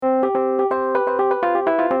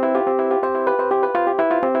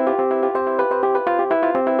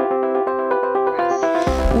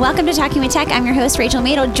Welcome to Talking with Tech. I'm your host, Rachel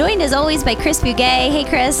Madel, joined as always by Chris Bugay. Hey,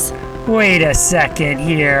 Chris. Wait a second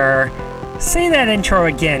here. Say that intro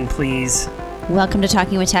again, please. Welcome to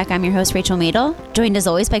Talking with Tech. I'm your host, Rachel Madel, joined as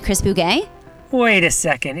always by Chris Bugay. Wait a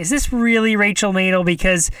second. Is this really Rachel Madel?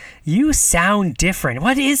 Because you sound different.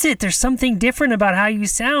 What is it? There's something different about how you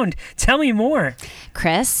sound. Tell me more.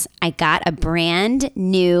 Chris, I got a brand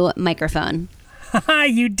new microphone.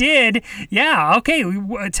 You did? Yeah. Okay.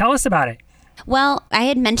 Tell us about it. Well, I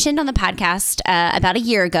had mentioned on the podcast about a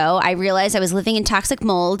year ago, I realized I was living in toxic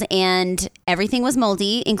mold and everything was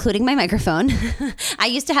moldy, including my microphone. I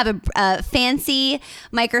used to have a fancy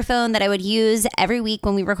microphone that I would use every week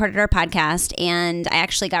when we recorded our podcast, and I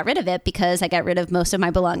actually got rid of it because I got rid of most of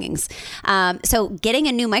my belongings. So getting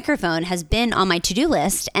a new microphone has been on my to-do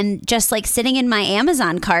list and just like sitting in my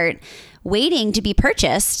Amazon cart waiting to be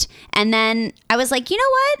purchased. And then I was like, you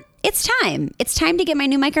know what? It's time. It's time to get my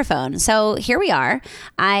new microphone. So here we are.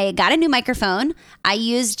 I got a new microphone. I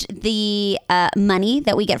used the money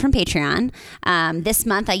that we get from Patreon. This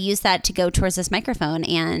month, I used that to go towards this microphone,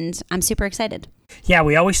 and I'm super excited. Yeah,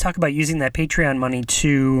 we always talk about using that Patreon money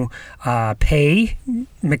to pay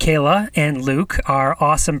Michaela and Luke, our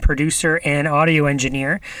awesome producer and audio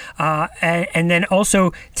engineer, and then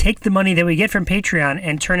also take the money that we get from Patreon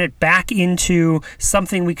and turn it back into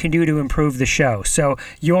something we can do to improve the show. So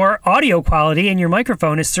your audio quality and your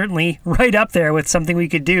microphone is certainly right up there with something we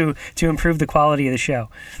could do to improve the quality of the show.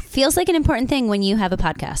 Feels like an important thing when you have a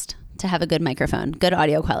podcast, to have a good microphone, good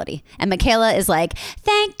audio quality. And Michaela is like,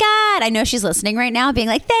 thank God. I know she's listening right now being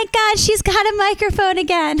like, thank God she's got a microphone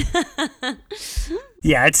again.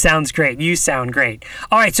 Yeah, it sounds great. You sound great.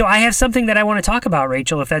 All right, so I have something that I want to talk about,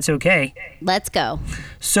 Rachel, if that's okay. Let's go.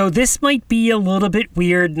 So this might be a little bit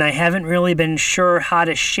weird, and I haven't really been sure how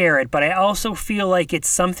to share it, but I also feel like it's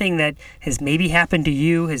something that has maybe happened to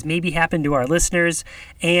you, has maybe happened to our listeners,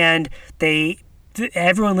 and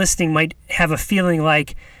everyone listening might have a feeling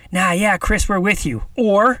like, nah, yeah, Chris, we're with you.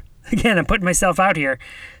 Or, again, I'm putting myself out here,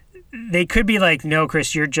 they could be like, no,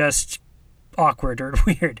 Chris, you're just awkward or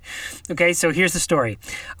weird. Okay, so here's the story.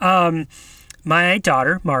 My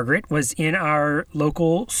daughter, Margaret, was in our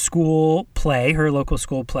local school play, her local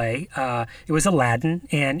school play. It was Aladdin,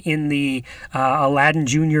 and in the Aladdin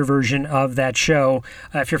Junior version of that show,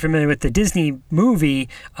 if you're familiar with the Disney movie,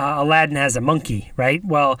 Aladdin has a monkey, right?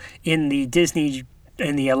 Well, in the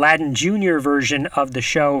Aladdin Junior version of the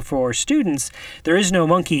show for students, there is no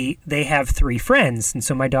monkey. They have three friends. And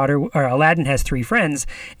so Aladdin has three friends,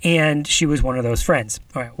 and she was one of those friends.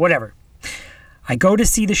 All right, whatever. I go to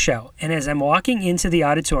see the show, and as I'm walking into the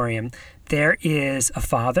auditorium, there is a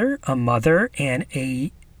father, a mother, and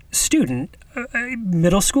a student,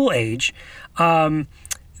 middle school age.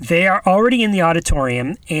 They are already in the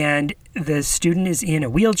auditorium, and the student is in a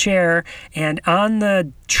wheelchair, and on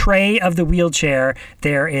the tray of the wheelchair,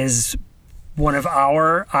 there is one of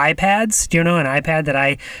our iPads. Do you know an iPad that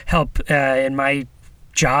I help in my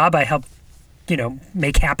job? I help,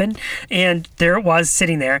 make happen. And there it was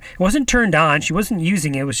sitting there. It wasn't turned on. She wasn't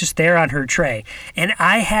using it. It was just there on her tray. And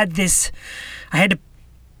I had this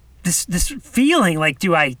feeling like,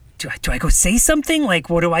 do I go say something? Like,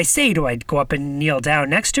 what do I say? Do I go up and kneel down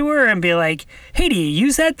next to her and be like, hey, do you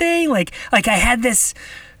use that thing? Like I had this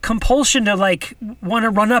compulsion to want to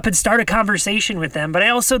run up and start a conversation with them. But I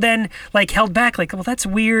also then held back, well, that's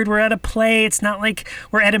weird. We're at a play. It's not like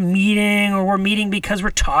we're at a meeting or we're meeting because we're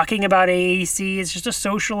talking about AAC. It's just a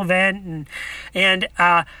social event. And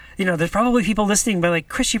there's probably people listening, but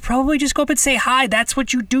Chris, you probably just go up and say hi. That's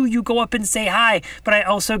what you do. You go up and say hi. But I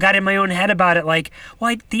also got in my own head about it.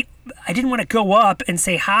 I didn't want to go up and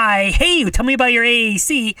say hi. Hey, tell me about your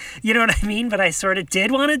AAC. You know what I mean? But I sort of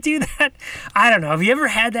did want to do that. I don't know. Have you ever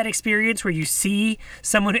had that experience where you see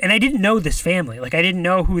someone, and I didn't know this family. I didn't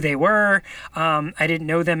know who they were. I didn't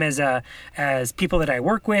know them as people that I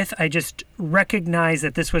work with. I just recognized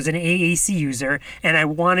that this was an AAC user, and I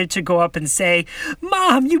wanted to go up and say,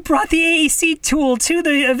 Mom, you brought the AAC tool to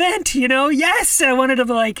the event, Yes. I wanted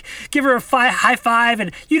to give her a high five,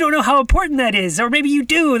 and you don't know how important that is. Or maybe you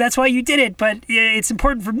do. That's why you did it. But it's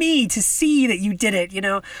important for me to see that you did it.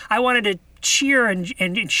 I wanted to cheer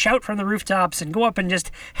and shout from the rooftops and go up and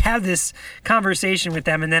just have this conversation with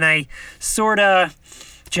them. And then I sort of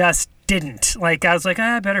just didn't. I was like,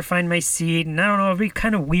 I better find my seat, and I don't know, it'll be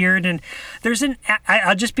kind of weird. And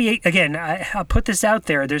I'll put this out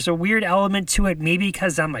there. There's a weird element to it, maybe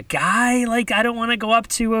because I'm a guy. I don't want to go up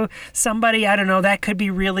to somebody. I don't know. That could be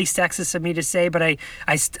really sexist of me to say, but I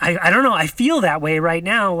don't know. I feel that way right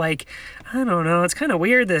now. I don't know. It's kind of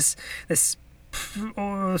weird. This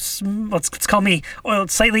let's call me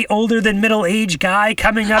slightly older than middle-aged guy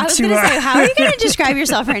coming up I was to. going to say, how are you going to describe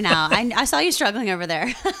yourself right now? I saw you struggling over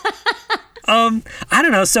there. I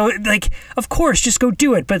don't know. So like, of course, just go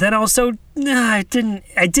do it. But then also, I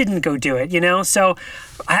didn't go do it, you know? So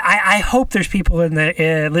I hope there's people in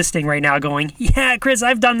the listening right now going, yeah, Chris,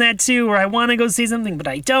 I've done that too, or I want to go see something, but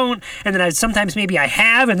I don't. And then sometimes maybe I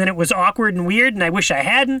have, and then it was awkward and weird, and I wish I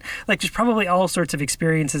hadn't. Like, there's probably all sorts of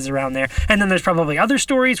experiences around there. And then there's probably other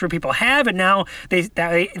stories where people have, and now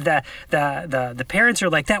the parents are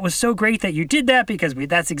like, that was so great that you did that because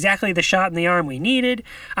that's exactly the shot in the arm we needed.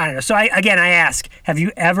 I don't know. So I ask, have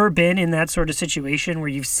you ever been in that sort of situation where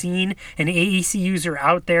you've seen an AAC user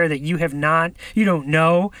out there that you don't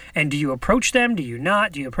know, and do you approach them? Do you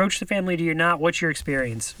not? Do you approach the family? Do you not? What's your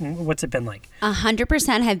experience? What's it been like?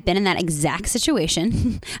 100% have been in that exact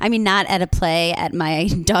situation. I mean, not at a play at my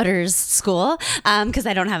daughter's school, because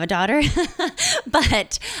I don't have a daughter,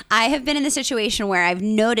 but I have been in the situation where I've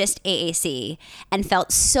noticed AAC and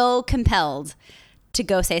felt so compelled to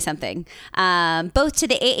go say something, both to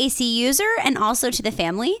the AAC user and also to the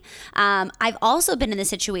family. I've also been in the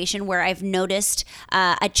situation where I've noticed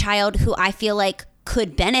a child who I feel like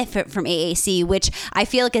could benefit from AAC, which I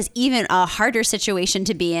feel like is even a harder situation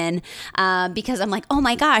to be in, because I'm like, oh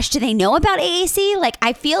my gosh, do they know about AAC? Like,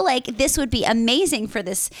 I feel like this would be amazing for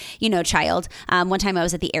this, child. One time I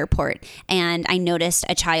was at the airport and I noticed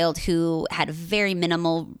a child who had very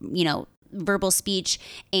minimal, verbal speech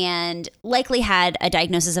and likely had a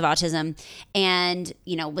diagnosis of autism and,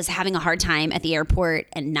 was having a hard time at the airport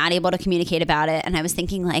and not able to communicate about it. And I was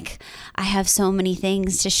thinking, like, I have so many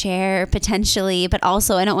things to share potentially, but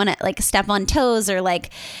also I don't want to like step on toes or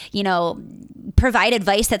like, provide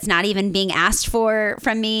advice that's not even being asked for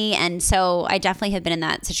from me. And so I definitely have been in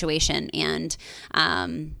that situation. And,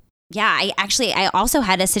 I also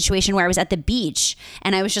had a situation where I was at the beach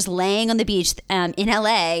and I was just laying on the beach in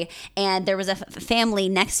LA, and there was a family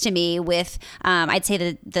next to me with, I'd say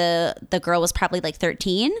the girl was probably like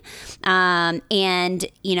 13. And,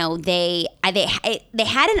 they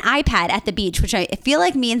had an iPad at the beach, which I feel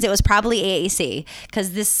like means it was probably AAC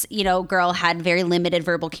because this, girl had very limited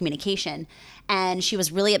verbal communication. And she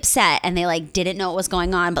was really upset, and they like didn't know what was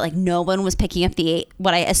going on, but like no one was picking up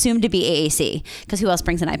what I assumed to be AAC, because who else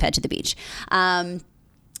brings an iPad to the beach?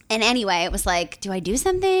 And anyway, it was like, do I do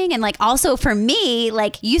something? And like, also for me,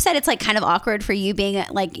 like you said, it's like kind of awkward for you being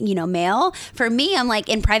like, male. For me, I'm like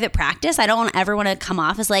in private practice. I don't ever want to come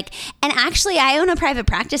off as like, and actually I own a private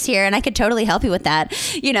practice here and I could totally help you with that.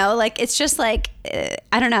 Like, it's just like,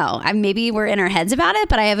 I don't know. Maybe we're in our heads about it,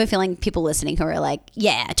 but I have a feeling people listening who are like,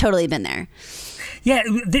 yeah, totally been there. Yeah,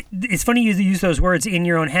 it's funny you use those words in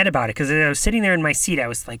your own head about it, because I was sitting there in my seat, I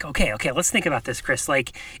was like, okay, let's think about this, Chris.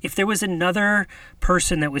 Like, if there was another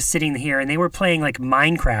person that was sitting here and they were playing like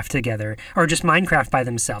Minecraft together, or just Minecraft by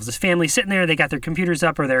themselves, this family sitting there, they got their computers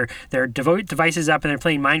up or their devices up and they're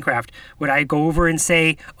playing Minecraft, would I go over and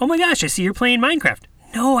say, oh my gosh, I see you're playing Minecraft?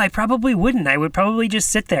 No, I probably wouldn't. I would probably just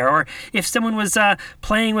sit there. Or if someone was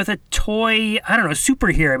playing with a toy, I don't know,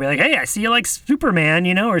 superhero, I'd be like, hey, I see you like Superman,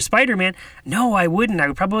 or Spider-Man. No, I wouldn't. I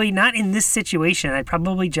would probably not in this situation. I'd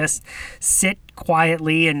probably just sit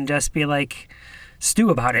quietly and just be like,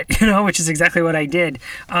 stew about it, which is exactly what I did.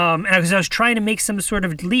 And I was trying to make some sort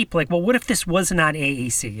of leap, like, well, what if this was not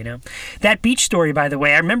AAC, That beach story, by the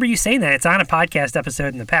way, I remember you saying that. It's on a podcast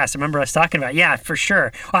episode in the past. I remember us talking about, yeah, for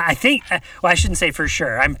sure. Well, I shouldn't say for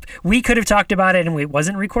sure. We could have talked about it and it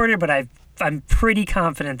wasn't recorded, but I'm pretty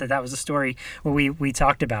confident that was a story where we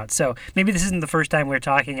talked about. So maybe this isn't the first time we're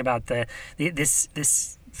talking about this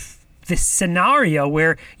scenario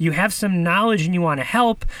where you have some knowledge and you want to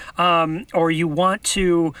help, or you want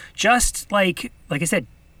to just like I said,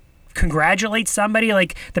 congratulate somebody,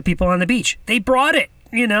 like the people on the beach. They brought it.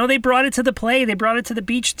 They brought it to the play. They brought it to the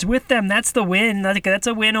beach. It's with them. That's the win. That's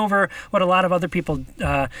a win over what a lot of other people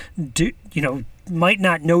do. Might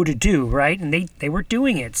not know to do, right? And they were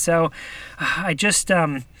doing it. So I just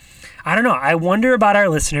I don't know. I wonder about our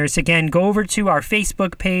listeners. Again, go over to our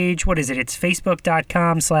Facebook page. What is it? It's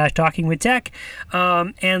facebook.com/talkingwithtech,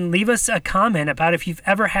 and leave us a comment about if you've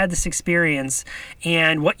ever had this experience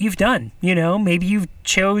and what you've done. Maybe you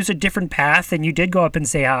chose a different path and you did go up and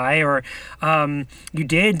say hi, or you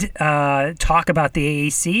did talk about the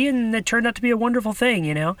AAC and it turned out to be a wonderful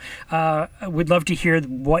thing. I would love to hear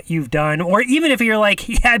what you've done, or even if you're like,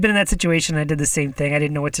 yeah, I've been in that situation. I did the same thing. I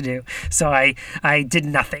didn't know what to do, so I did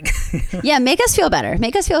nothing. Yeah, make us feel better.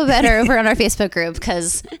 Make us feel better over on our Facebook group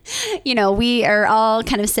because, we are all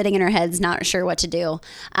kind of sitting in our heads, not sure what to do.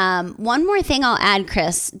 One more thing I'll add,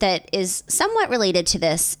 Chris, that is somewhat related to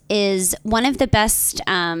this is one of the best,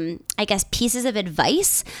 pieces of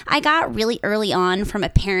advice I got really early on from a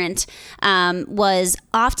parent was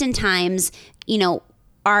oftentimes,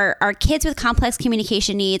 our kids with complex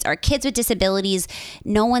communication needs, our kids with disabilities,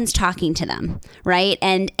 no one's talking to them, right?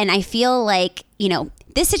 And I feel like,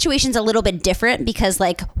 this situation's a little bit different because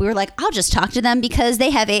we were like, I'll just talk to them because they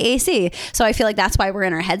have AAC. So I feel like that's why we're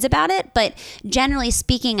in our heads about it. But generally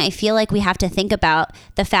speaking, I feel like we have to think about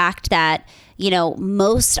the fact that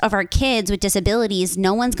most of our kids with disabilities,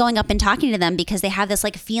 no one's going up and talking to them because they have this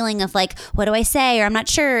feeling of what do I say? Or I'm not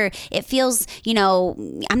sure. It feels,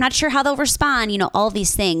 I'm not sure how they'll respond, all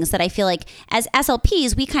these things that I feel like as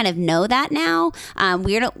SLPs, we kind of know that now.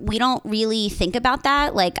 We don't really think about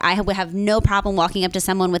that. I would have no problem walking up to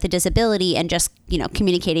someone with a disability and just,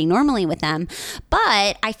 communicating normally with them.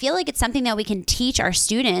 But I feel like it's something that we can teach our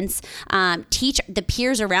students, teach the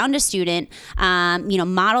peers around a student,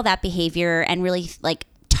 model that behavior and really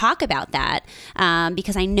talk about that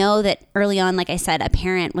because I know that early on, like I said, a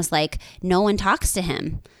parent was like, no one talks to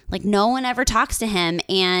him. No one ever talks to him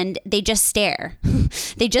and they just stare.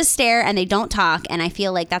 They just stare and they don't talk. And I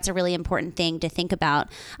feel like that's a really important thing to think about.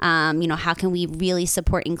 How can we really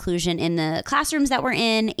support inclusion in the classrooms that we're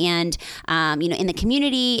in and, in the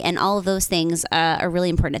community, and all of those things are really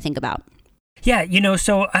important to think about. Yeah,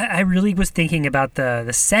 so I really was thinking about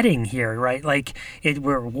the setting here, right?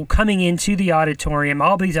 We're coming into the auditorium.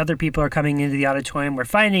 All these other people are coming into the auditorium. We're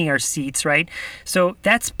finding our seats, right? So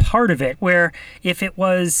that's part of it, where if it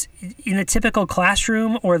was in a typical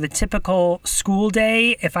classroom or the typical school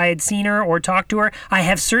day, if I had seen her or talked to her, I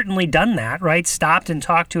have certainly done that, right? Stopped and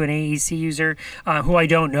talked to an AAC user who I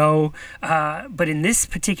don't know. But in this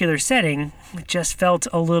particular setting, it just felt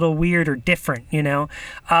a little weird or different,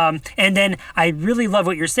 And then I really love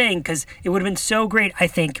what you're saying because it would have been so great. I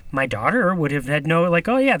think my daughter would have had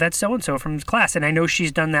oh yeah, that's so-and-so from class. And I know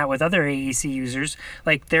she's done that with other AAC users.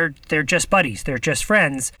 They're just buddies. They're just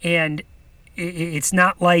friends. And it's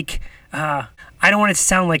not I don't want it to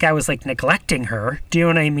sound like I was neglecting her. Do you know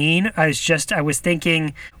what I mean? I was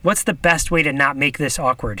thinking, what's the best way to not make this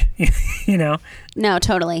awkward? No,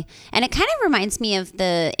 totally. And it kind of reminds me of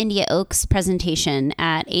the India Oaks presentation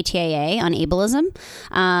at ATIA on ableism.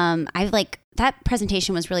 That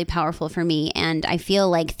presentation was really powerful for me. And I feel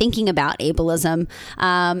like thinking about ableism,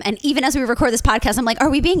 and even as we record this podcast, I'm like, are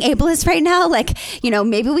we being ableist right now?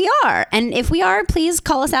 Maybe we are. And if we are, please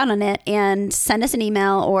call us out on it and send us an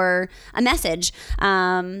email or a message.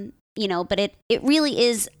 But it really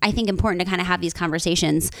is, I think, important to kind of have these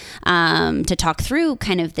conversations to talk through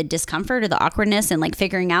kind of the discomfort or the awkwardness and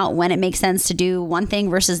figuring out when it makes sense to do one thing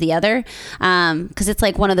versus the other. Because it's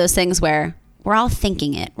one of those things where we're all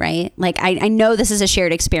thinking it, right? I know this is a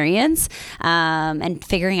shared experience and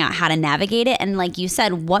figuring out how to navigate it. And like you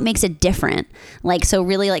said, what makes it different? So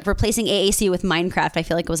really replacing AAC with Minecraft, I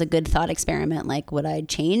feel like it was a good thought experiment. Would I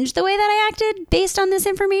change the way that I acted based on this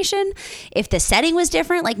information? If the setting was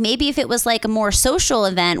different, maybe if it was a more social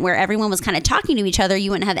event where everyone was kind of talking to each other,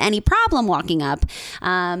 you wouldn't have any problem walking up.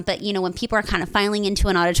 But when people are kind of filing into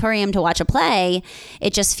an auditorium to watch a play,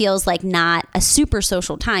 it just feels like not a super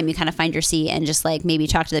social time. You kind of find your seat and just maybe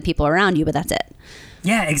talk to the people around you, but that's it.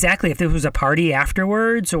 Yeah, exactly. If there was a party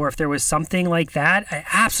afterwards or if there was something like that,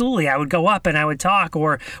 absolutely, I would go up and I would talk.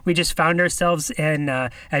 Or we just found ourselves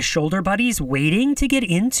as shoulder buddies waiting to get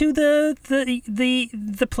into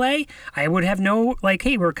the play. I would have no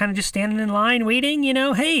hey, we're kind of just standing in line waiting.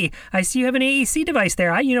 Hey, I see you have an AAC device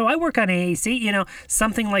there. I work on AAC.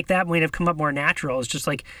 Something like that might have come up more natural. It's just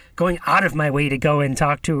going out of my way to go and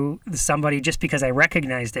talk to somebody just because I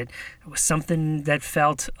recognized it. It was something that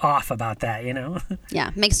felt off about that.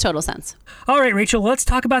 Yeah, makes total sense. All right, Rachel, let's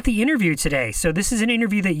talk about the interview today. So this is an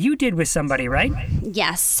interview that you did with somebody, right?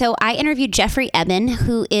 Yes. So I interviewed Jeffrey Eben,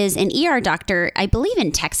 who is an ER doctor, I believe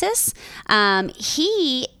in Texas.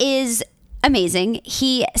 He is amazing.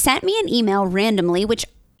 He sent me an email randomly, which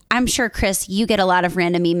I'm sure, Chris, you get a lot of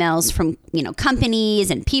random emails from, companies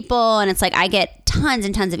and people. And it's I get tons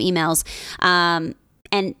and tons of emails.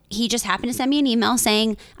 And he just happened to send me an email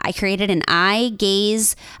saying, I created an eye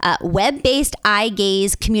gaze, web-based eye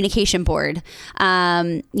gaze communication board,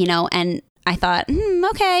 and I thought,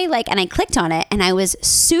 okay, and I clicked on it and I was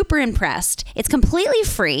super impressed. It's completely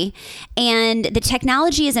free and the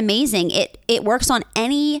technology is amazing. It works on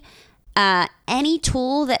any any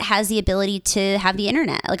tool that has the ability to have the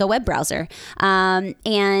internet, like a web browser.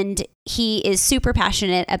 And he is super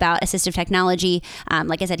passionate about assistive technology.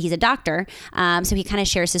 Like I said, he's a doctor. So he kind of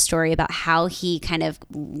shares his story about how he kind of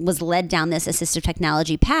was led down this assistive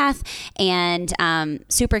technology path, and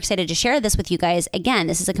super excited to share this with you guys. Again,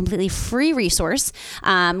 this is a completely free resource,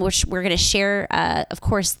 which we're going to share, of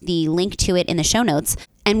course, the link to it in the show notes.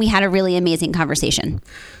 And we had a really amazing conversation.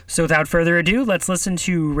 So without further ado, let's listen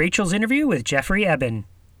to Rachel's interview with Jeffrey Eben.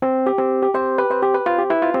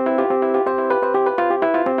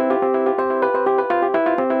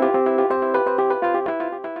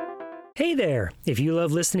 Hey there! If you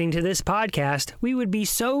love listening to this podcast, we would be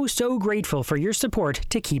so grateful for your support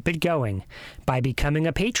to keep it going. By becoming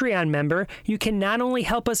a Patreon member, you can not only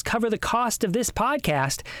help us cover the cost of this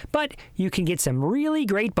podcast, but you can get some really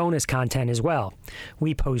great bonus content as well.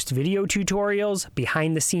 We post video tutorials,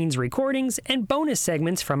 behind-the-scenes recordings, and bonus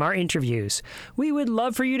segments from our interviews. We would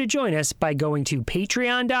love for you to join us by going to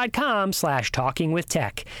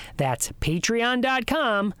patreon.com/talkingwithtech. That's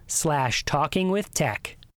patreon.com/talkingwithtech.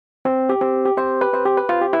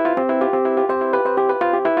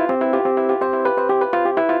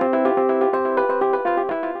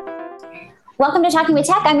 Welcome to Talking with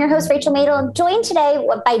Tech. I'm your host, Rachel Madel, joined today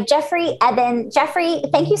by Jeffrey Eben. Jeffrey,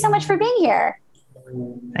 thank you so much for being here.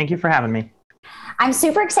 Thank you for having me. I'm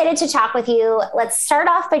super excited to talk with you. Let's start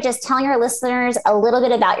off by just telling our listeners a little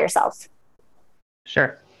bit about yourself.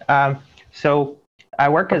 Sure. So I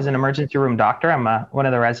work as an emergency room doctor. I'm one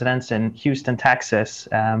of the residents in Houston, Texas.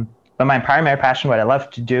 But my primary passion, what I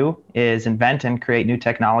love to do, is invent and create new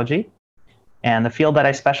technology. And the field that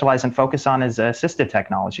I specialize and focus on is assistive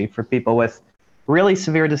technology for people with really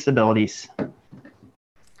severe disabilities.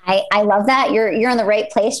 I love that. You're in the right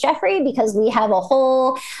place, Jeffrey, because we have a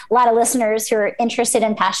whole lot of listeners who are interested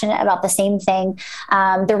and passionate about the same thing.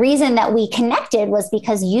 The reason that we connected was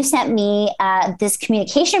because you sent me this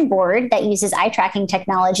communication board that uses eye tracking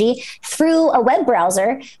technology through a web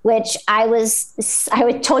browser, which I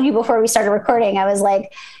told you before we started recording. I was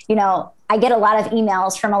like, I get a lot of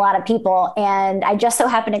emails from a lot of people, and I just so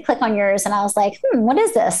happened to click on yours, and I was like, what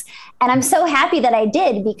is this? And I'm so happy that I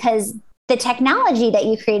did, because the technology that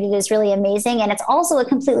you created is really amazing. And it's also a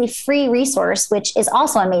completely free resource, which is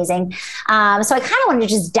also amazing. So I kind of wanted to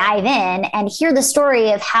just dive in and hear the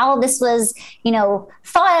story of how this was,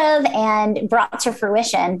 thought of and brought to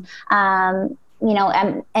fruition. And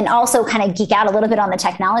also kind of geek out a little bit on the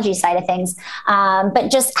technology side of things.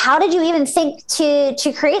 But just how did you even think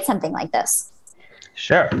to create something like this?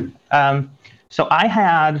 Sure. So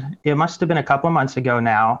it must have been a couple of months ago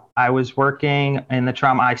now, I was working in the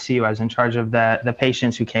trauma ICU. I was in charge of the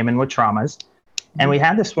patients who came in with traumas. And we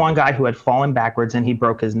had this one guy who had fallen backwards and he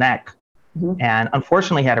broke his neck. Mm-hmm. And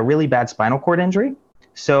unfortunately, he had a really bad spinal cord injury.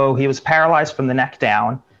 So he was paralyzed from the neck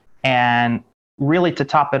down. And really, to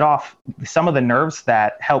top it off, some of the nerves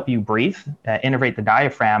that help you breathe, innervate the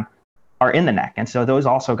diaphragm, are in the neck. And so those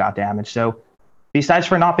also got damaged. So besides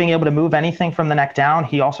for not being able to move anything from the neck down,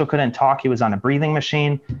 he also couldn't talk. He was on a breathing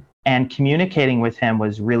machine, and communicating with him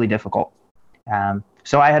was really difficult.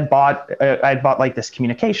 So I had bought like this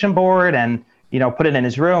communication board and, put it in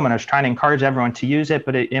his room, and I was trying to encourage everyone to use it.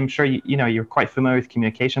 But I'm sure, you're quite familiar with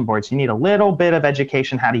communication boards. You need a little bit of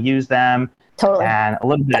education how to use them. Totally. And a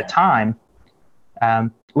little bit of time,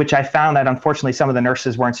 which I found that unfortunately some of the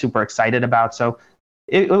nurses weren't super excited about. So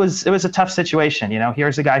it was a tough situation.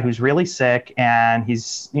 Here's a guy who's really sick, and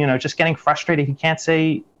he's, just getting frustrated. He can't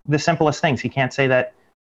say the simplest things. He can't say that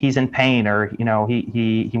he's in pain, or,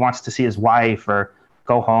 he wants to see his wife or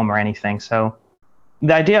go home or anything. So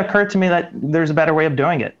the idea occurred to me that there's a better way of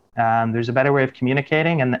doing it. There's a better way of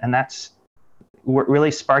communicating. And that's what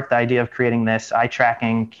really sparked the idea of creating this eye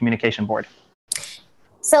tracking communication board.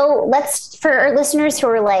 So for our listeners who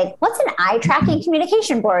are like, what's an eye tracking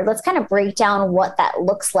communication board? Let's kind of break down what that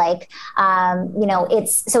looks like.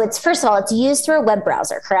 It's first of all, it's used through a web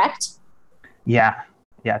browser, correct? Yeah,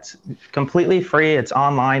 it's completely free. It's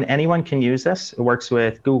online. Anyone can use this. It works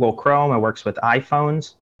with Google Chrome. It works with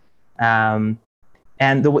iPhones.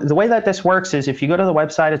 And the way that this works is if you go to the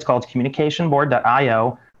website, it's called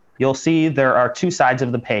communicationboard.io. You'll see there are two sides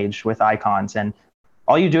of the page with icons, and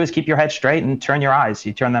all you do is keep your head straight and turn your eyes.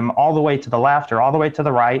 You turn them all the way to the left or all the way to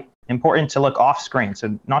the right. Important to look off screen.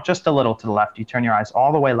 So not just a little to the left. You turn your eyes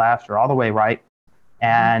all the way left or all the way right.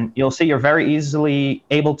 And you'll see you're very easily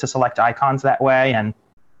able to select icons that way.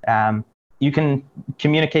 And you can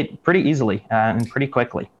communicate pretty easily and pretty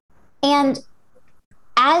quickly. And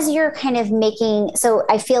as you're kind of making, so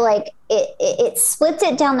I feel like it splits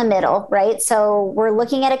it down the middle, right? So we're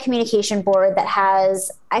looking at a communication board that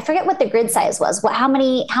has, I forget what the grid size was. How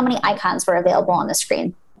many icons were available on the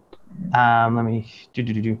screen? Let me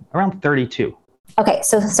around 32. Okay,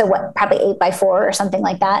 so what? Probably 8x4 or something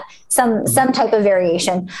like that. Some type of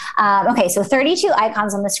variation. Okay, so 32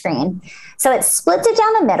 icons on the screen. So it splits it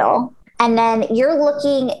down the middle. And then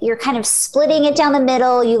you're kind of splitting it down the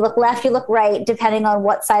middle. You look left, you look right, depending on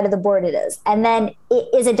what side of the board it is. And then it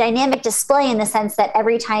is a dynamic display in the sense that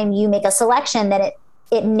every time you make a selection, that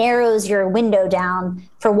it narrows your window down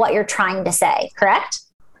for what you're trying to say, correct?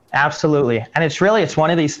 Absolutely. And it's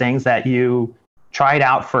one of these things that you try it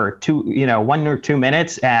out for 1 or 2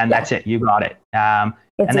 minutes, and that's it. You got it. And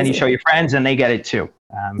then you show your friends and they get it too.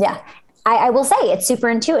 Yeah. I will say it's super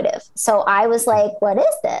intuitive. So I was like, what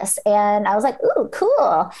is this? And I was like, ooh,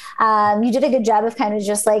 cool. You did a good job of kind of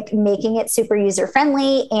just like making it super user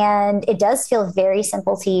friendly. And it does feel very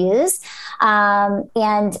simple to use.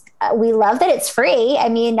 And we love that it's free. I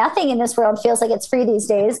mean, nothing in this world feels like it's free these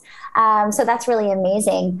days. So that's really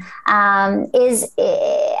amazing.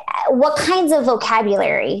 What kinds of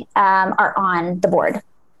vocabulary are on the board?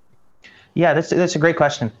 Yeah, that's a great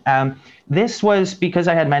question. This was because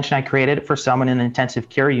I had mentioned I created it for someone in the intensive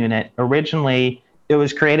care unit. Originally, it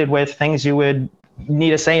was created with things you would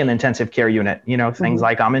need to say in the intensive care unit. Things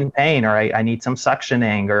like I'm in pain, or I need some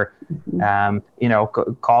suctioning, or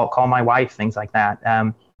call my wife, things like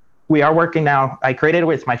that. We are working now. I created it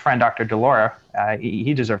with my friend Dr. Delora.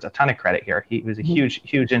 He deserves a ton of credit here. He was a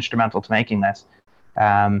huge instrumental to making this.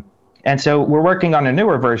 And so we're working on a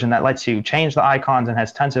newer version that lets you change the icons and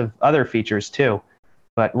has tons of other features too.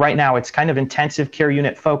 But right now it's kind of intensive care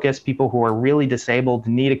unit focused. People who are really disabled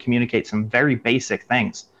need to communicate some very basic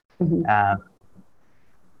things.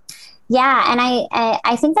 Yeah, and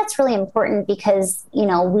I think that's really important because,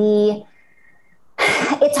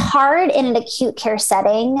 it's hard in an acute care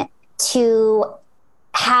setting to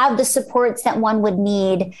have the supports that one would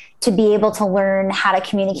need to be able to learn how to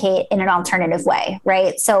communicate in an alternative way,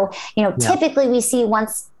 right? So, typically we see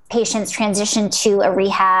once patients transition to a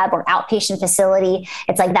rehab or outpatient facility,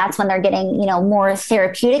 it's like that's when they're getting, more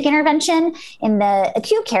therapeutic intervention. In the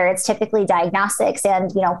acute care, it's typically diagnostics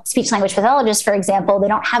and, speech language pathologists, for example, they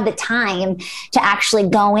don't have the time to actually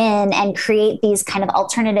go in and create these kind of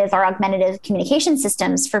alternative or augmentative communication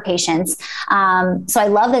systems for patients. So I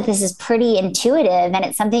love that this is pretty intuitive and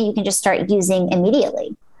it's something you can just start using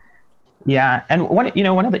immediately. Yeah. And one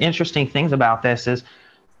of the interesting things about this is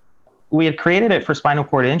we had created it for spinal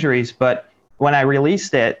cord injuries, but when I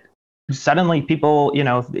released it, suddenly people,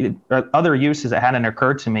 other uses that hadn't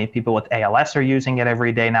occurred to me, people with ALS are using it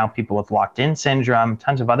every day now, people with locked-in syndrome,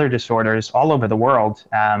 tons of other disorders all over the world.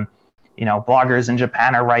 Bloggers in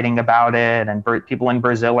Japan are writing about it, and people in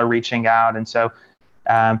Brazil are reaching out. And so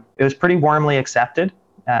it was pretty warmly accepted.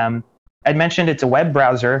 I'd mentioned it's a web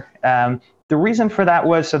browser. The reason for that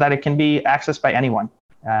was so that it can be accessed by anyone.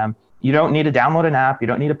 You don't need to download an app. You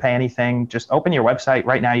don't need to pay anything. Just open your website.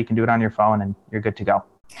 Right now, you can do it on your phone and you're good to go.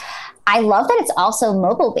 I love that it's also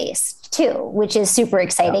mobile based too, which is super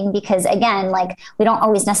exciting because again, we don't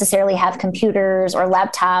always necessarily have computers or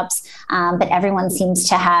laptops, but everyone seems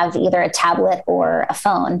to have either a tablet or a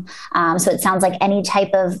phone. So it sounds like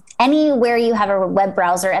anywhere you have a web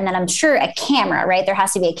browser, and then I'm sure a camera, right? There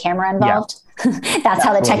has to be a camera involved. Yeah. That's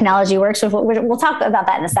how the technology works. We'll talk about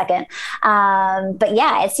that in a second. But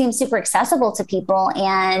yeah, it seems super accessible to people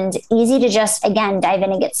and easy to just, again, dive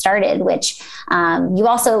in and get started, which you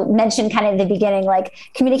also mentioned kind of at the beginning,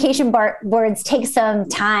 communication boards take some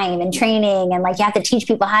time and training and you have to teach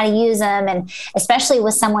people how to use them. And especially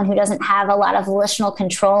with someone who doesn't have a lot of volitional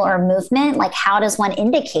control or movement, how does one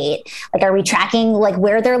indicate? Are we tracking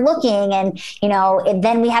where they're looking? And,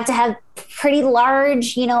 then we have to have pretty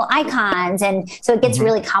large, icons. And so it gets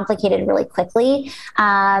really complicated really quickly.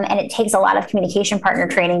 And it takes a lot of communication partner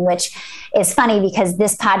training, which is funny because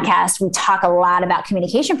this podcast, we talk a lot about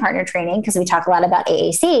communication partner training because we talk a lot about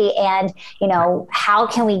AAC and, how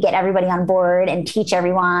can we get everybody on board and teach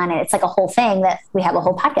everyone? And it's like a whole thing that we have a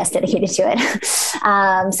whole podcast dedicated to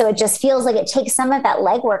it. So it just feels like it takes some of that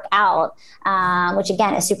legwork out, which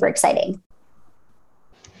again is super exciting.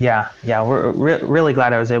 Yeah, we're really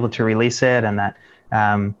glad I was able to release it, and that,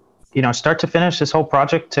 start to finish, this whole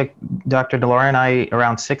project took Dr. Delora and I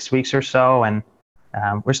around 6 weeks or so, and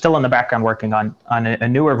we're still in the background working on a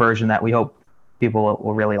newer version that we hope people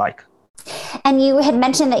will really like. And you had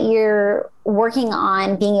mentioned that you're working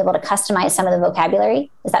on being able to customize some of the vocabulary.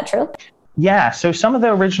 Is that true? Yeah, so some of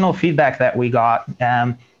the original feedback that we got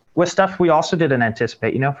was stuff we also didn't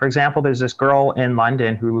anticipate. For example, there's this girl in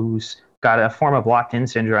London whose got a form of locked-in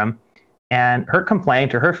syndrome. And her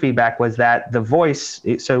complaint or her feedback was that the voice,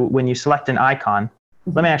 so when you select an icon,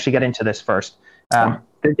 let me actually get into this first. There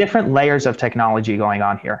are different layers of technology going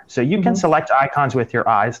on here. So you can select icons with your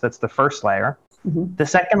eyes. That's the first layer. The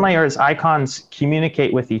second layer is icons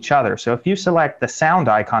communicate with each other. So if you select the sound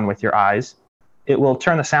icon with your eyes, it will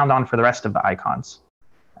turn the sound on for the rest of the icons.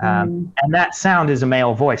 And that sound is a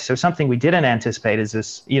male voice. So something we didn't anticipate is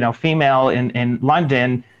this, female in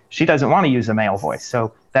London, she doesn't want to use a male voice.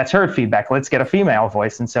 So that's her feedback. Let's get a female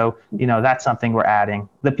voice. And so, that's something we're adding.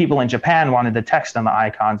 The people in Japan wanted the text on the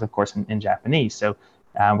icons, of course, in Japanese. So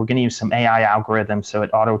we're going to use some AI algorithms so it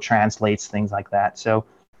auto-translates things like that. So,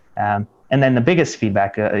 and then the biggest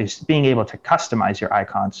feedback is being able to customize your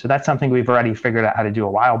icons. So that's something we've already figured out how to do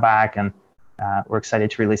a while back, and we're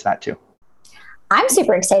excited to release that too. I'm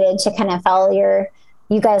super excited to kind of follow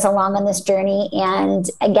you guys along on this journey. And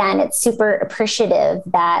again, it's super appreciative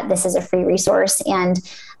that this is a free resource, and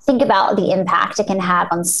think about the impact it can have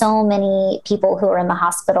on so many people who are in the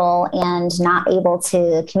hospital and not able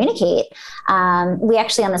to communicate. We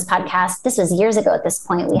actually, on this podcast, this was years ago at this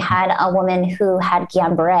point, we had a woman who had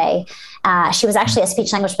Guillain-Barré. She was actually a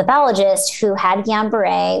speech language pathologist who had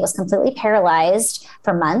Guillain-Barré, was completely paralyzed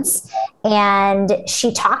for months. And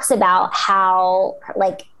she talks about how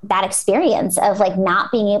that experience of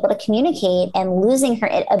not being able to communicate and losing her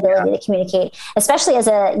ability to communicate, especially as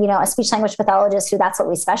a speech language pathologist who that's what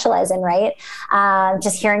we specialize in, right?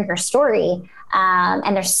 Just hearing her story.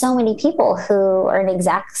 And there's so many people who are in the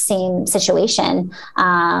exact same situation.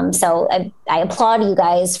 So I applaud you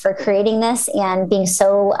guys for creating this and being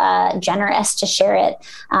so generous to share it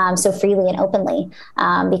so freely and openly,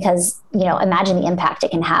 because, imagine the impact it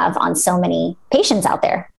can have on so many patients out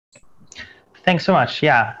there. Thanks so much.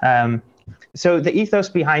 Yeah. So the ethos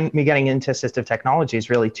behind me getting into assistive technology is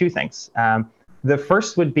really two things. The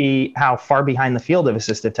first would be how far behind the field of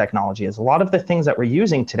assistive technology is. A lot of the things that we're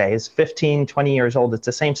using today is 15, 20 years old. It's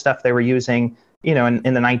the same stuff they were using, in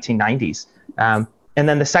the 1990s. And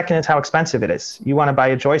then the second is how expensive it is. You want to buy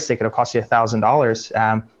a joystick, it'll cost you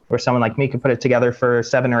 $1,000, or someone like me could put it together for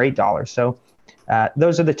 $7 or $8. So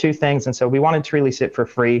those are the two things. And so we wanted to release it for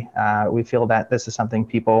free. We feel that this is something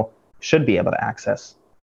people should be able to access.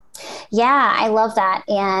 Yeah, I love that.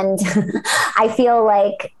 And I feel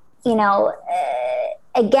like,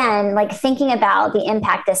 again, thinking about the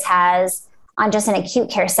impact this has on just an acute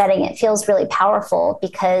care setting, it feels really powerful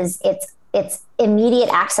because it's immediate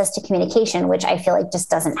access to communication, which I feel like just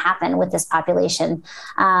doesn't happen with this population.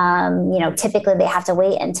 Typically they have to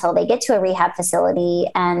wait until they get to a rehab facility,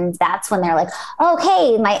 and that's when they're like,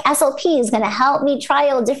 okay, my SLP is going to help me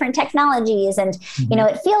trial different technologies. And,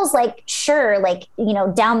 it feels like, sure,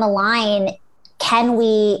 down the line, can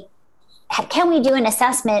we do an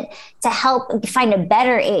assessment to help find a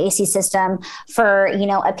better AAC system for,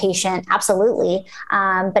 a patient? Absolutely.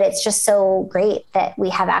 But it's just so great that we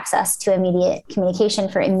have access to immediate communication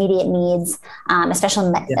for immediate needs,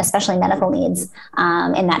 especially medical needs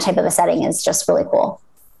in that type of a setting is just really cool.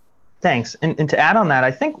 Thanks. And to add on that,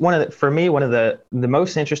 I think one of the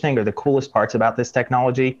most interesting or the coolest parts about this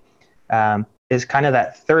technology is kind of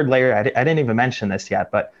that third layer. I didn't even mention this yet,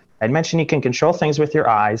 but I'd mentioned you can control things with your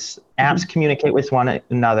eyes. Apps communicate with one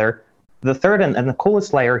another. The third and the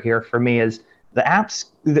coolest layer here for me is the apps,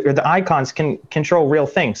 the icons can control real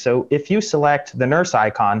things. So if you select the nurse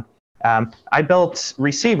icon, I built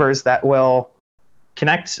receivers that will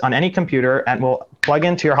connect on any computer and will plug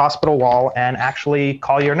into your hospital wall and actually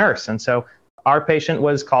call your nurse. And so our patient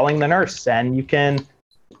was calling the nurse, and you can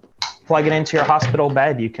plug it into your hospital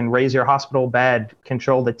bed. You can raise your hospital bed,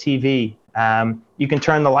 control the TV. You can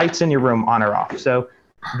turn the lights in your room on or off. So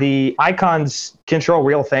the icons control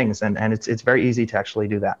real things, and it's very easy to actually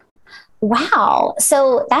do that. Wow.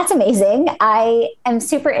 So that's amazing. I am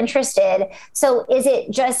super interested. So is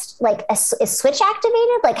it just is switch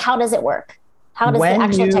activated? How does it work? How does the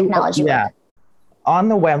actual technology work? On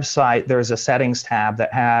the website, there's a settings tab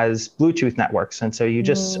that has Bluetooth networks. And so you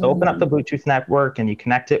just open up the Bluetooth network and you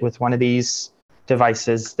connect it with one of these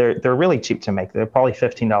devices. They're really cheap to make. They're probably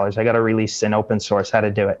 $15. I got to release an open source how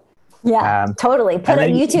to do it. Yeah, totally. Put a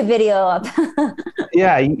YouTube video up.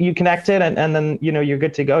 Yeah, you connect it and then, you're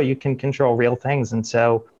good to go. You can control real things. And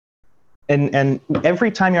so, and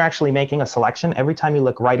every time you're actually making a selection, every time you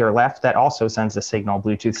look right or left, that also sends a signal,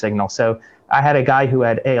 Bluetooth signal. So I had a guy who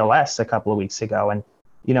had ALS a couple of weeks ago, and,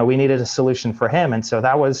 we needed a solution for him. And so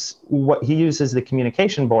that was what he uses the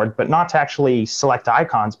communication board, but not to actually select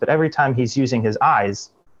icons, but every time he's using his eyes,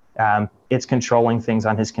 it's controlling things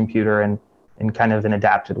on his computer and in kind of an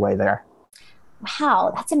adapted way there.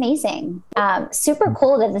 Wow, that's amazing. Super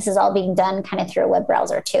cool that this is all being done kind of through a web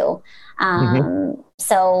browser too.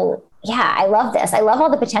 So yeah, I love this. I love all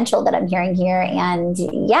the potential that I'm hearing here. And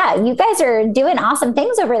yeah, you guys are doing awesome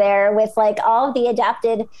things over there with like all of the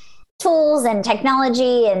adapted tools and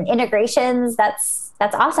technology and integrations. That's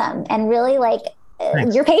awesome. And really like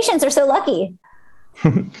your patients are so lucky.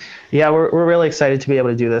 Yeah, we're really excited to be able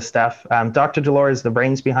to do this stuff. Dr. Delore is the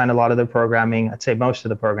brains behind a lot of the programming. I'd say most of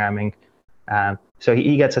the programming. So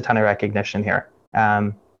he gets a ton of recognition here.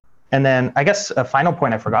 And then I guess a final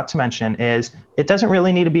point I forgot to mention is it doesn't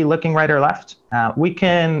really need to be looking right or left. We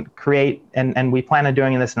can create, and we plan on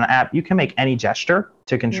doing this in the app, you can make any gesture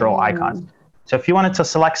to control icons. So if you wanted to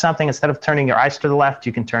select something, instead of turning your eyes to the left,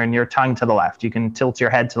 you can turn your tongue to the left. You can tilt your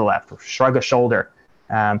head to the left or shrug a shoulder.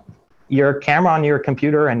 Your camera on your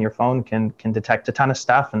computer and your phone can detect a ton of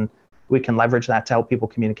stuff, and we can leverage that to help people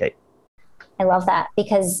communicate. I love that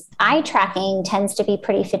because eye tracking tends to be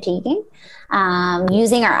pretty fatiguing.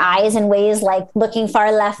 Using our eyes in ways like looking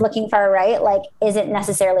far left, looking far right, like isn't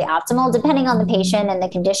necessarily optimal depending on the patient and the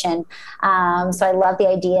condition. So I love the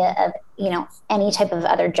idea of, any type of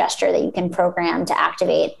other gesture that you can program to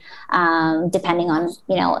activate depending on,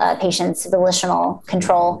 a patient's volitional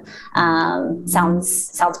control.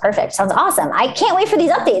 Sounds perfect. Sounds awesome. I can't wait for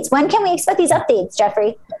these updates. When can we expect these updates,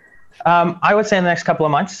 Jeffrey? I would say in the next couple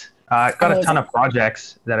of months. I've got a ton of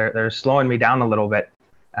projects that are slowing me down a little bit.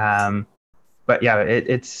 But yeah,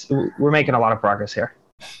 we're making a lot of progress here.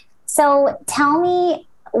 So tell me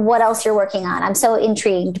what else you're working on. I'm so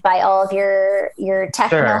intrigued by all of your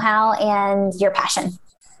tech know-how and your passion.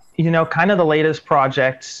 Kind of the latest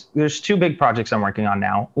projects, there's two big projects I'm working on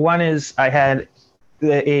now. One is I had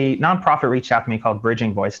a nonprofit reached out to me called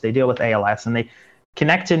Bridging Voice. They deal with ALS, and they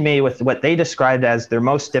connected me with what they described as their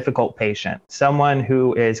most difficult patient, someone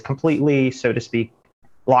who is completely, so to speak,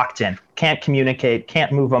 locked in, can't communicate,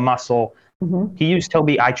 can't move a muscle. He used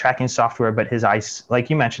Tobii eye tracking software, but his eyes, like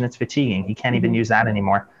you mentioned, it's fatiguing. He can't even use that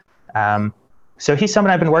anymore. So he's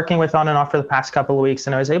someone I've been working with on and off for the past couple of weeks,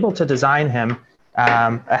 and I was able to design him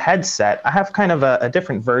a headset. I have kind of a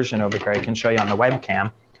different version over here I can show you on the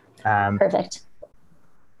webcam. Perfect.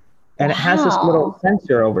 And it has this little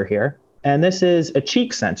sensor over here. And this is a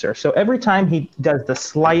cheek sensor. So every time he does the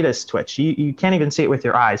slightest twitch, you can't even see it with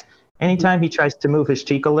your eyes. Anytime he tries to move his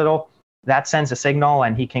cheek a little, that sends a signal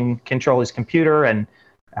and he can control his computer. And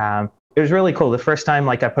it was really cool. The first time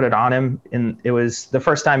I put it on him, and it was the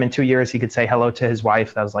first time in 2 years he could say hello to his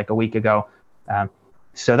wife. That was a week ago.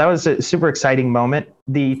 So that was a super exciting moment.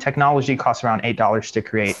 The technology costs around $8 to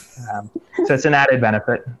create. So it's an added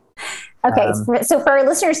benefit. Okay, so for our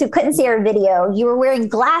listeners who couldn't see our video, you were wearing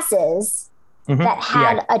glasses that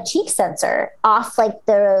had a cheek sensor off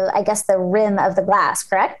the rim of the glass,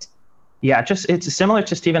 correct? Yeah, it's similar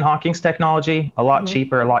to Stephen Hawking's technology, a lot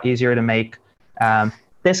cheaper, a lot easier to make.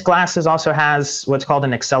 This glasses also has what's called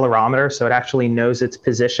an accelerometer, so it actually knows its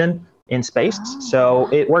position in space. So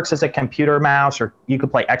it works as a computer mouse, or you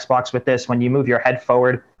could play Xbox with this. When you move your head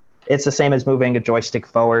forward, it's the same as moving a joystick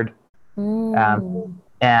forward.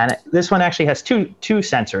 And this one actually has two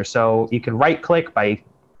sensors. So you can right click by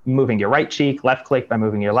moving your right cheek, left click by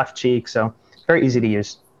moving your left cheek. So very easy to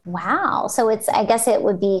use. Wow. So I guess it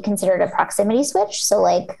would be considered a proximity switch. So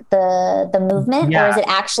the movement, or is it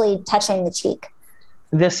actually touching the cheek?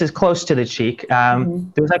 This is close to the cheek.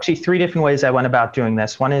 There's actually 3 different ways I went about doing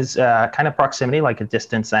this. One is kind of proximity, like a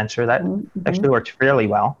distance sensor that actually worked fairly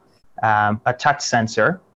well. A touch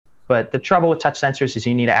sensor, but the trouble with touch sensors is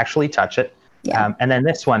you need to actually touch it. Yeah. And then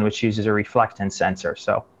this one, which uses a reflectance sensor.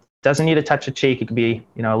 So it doesn't need to touch the cheek. It could be,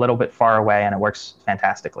 a little bit far away, and it works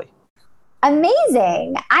fantastically.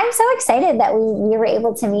 Amazing. I'm so excited that we were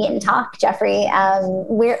able to meet and talk, Jeffrey.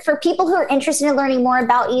 For people who are interested in learning more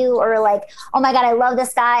about you, or oh my God, I love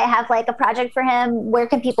this guy, I have a project for him, where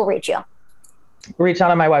can people reach you? Reach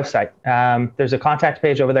out on my website. There's a contact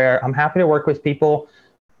page over there. I'm happy to work with people,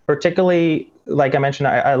 particularly, like I mentioned,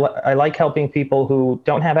 I like helping people who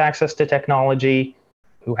don't have access to technology,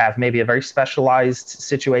 who have maybe a very specialized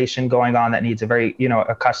situation going on that needs a very,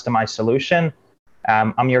 a customized solution.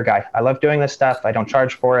 I'm your guy. I love doing this stuff. I don't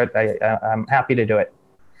charge for it. I'm happy to do it.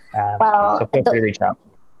 So feel free to reach out.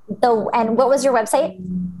 And what was your website?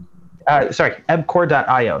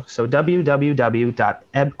 Ebcore.io. So www.ebcore.io.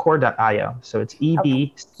 So it's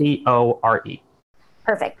EBCORE.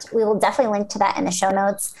 Perfect. We will definitely link to that in the show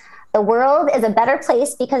notes. The world is a better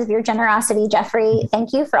place because of your generosity, Jeffrey.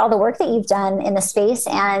 Thank you for all the work that you've done in the space.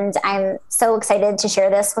 And I'm so excited to share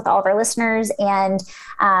this with all of our listeners, and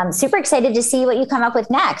super excited to see what you come up with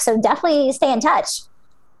next. So definitely stay in touch.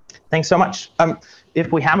 Thanks so much.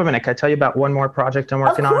 if we have a minute, can I tell you about one more project I'm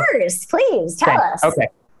working on? Of course, please tell us. Okay.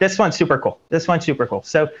 This one's super cool.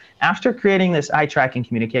 So after creating this eye tracking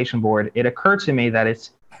communication board, it occurred to me that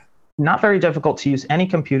it's not very difficult to use any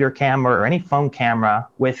computer camera or any phone camera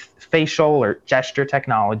with facial or gesture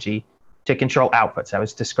technology to control outputs. I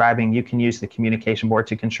was describing you can use the communication board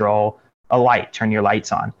to control a light, turn your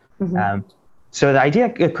lights on. So the idea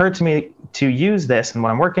occurred to me to use this, and what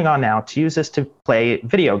I'm working on now, to use this to play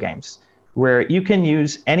video games, where you can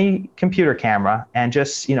use any computer camera and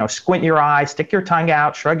just, squint your eye, stick your tongue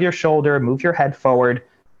out, shrug your shoulder, move your head forward,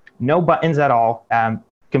 no buttons at all,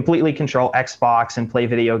 completely control Xbox and play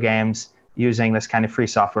video games using this kind of free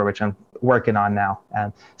software, which I'm working on now.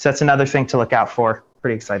 So that's another thing to look out for.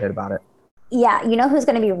 Pretty excited about it. Yeah, you know who's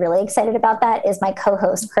going to be really excited about that is my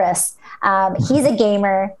co-host, Chris. He's a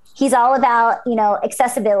gamer. He's all about,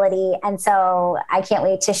 accessibility. And so I can't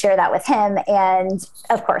wait to share that with him. And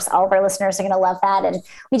of course, all of our listeners are going to love that. And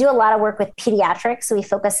we do a lot of work with pediatrics. So we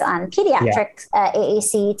focus on pediatrics,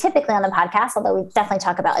 AAC, typically on the podcast, although we definitely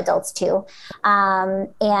talk about adults too.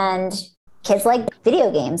 And kids like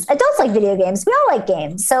video games. Adults like video games. We all like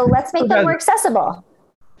games. So let's make them more accessible.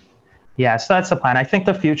 Yeah, so that's the plan. I think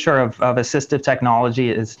the future of assistive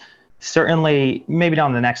technology is certainly, maybe not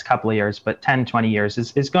in the next couple of years, but 10, 20 years,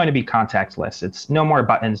 is going to be contactless. It's no more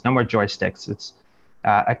buttons, no more joysticks. It's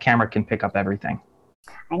a camera can pick up everything.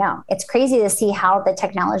 I know. It's crazy to see how the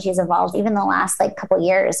technology has evolved, even the last couple of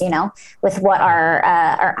years, with what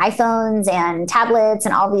our iPhones and tablets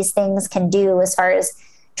and all these things can do as far as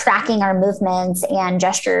tracking our movements and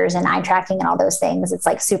gestures and eye tracking and all those things. It's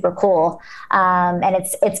super cool. And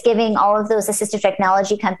it's giving all of those assistive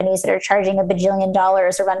technology companies that are charging $1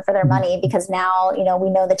 bajillion a run for their money, because now, we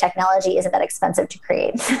know the technology isn't that expensive to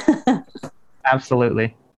create.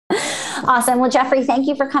 Absolutely. Awesome. Well, Jeffrey, thank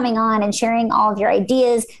you for coming on and sharing all of your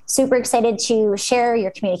ideas. Super excited to share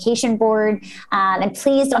your communication board. And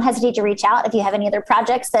please don't hesitate to reach out if you have any other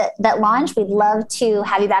projects that launch. We'd love to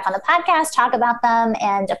have you back on the podcast, talk about them,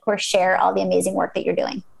 and of course, share all the amazing work that you're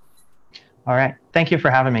doing. All right. Thank you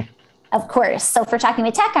for having me. Of course. So for Talking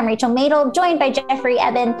with Tech, I'm Rachel Madel, joined by Jeffrey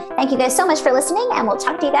Eben. Thank you guys so much for listening, and we'll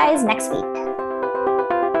talk to you guys next week.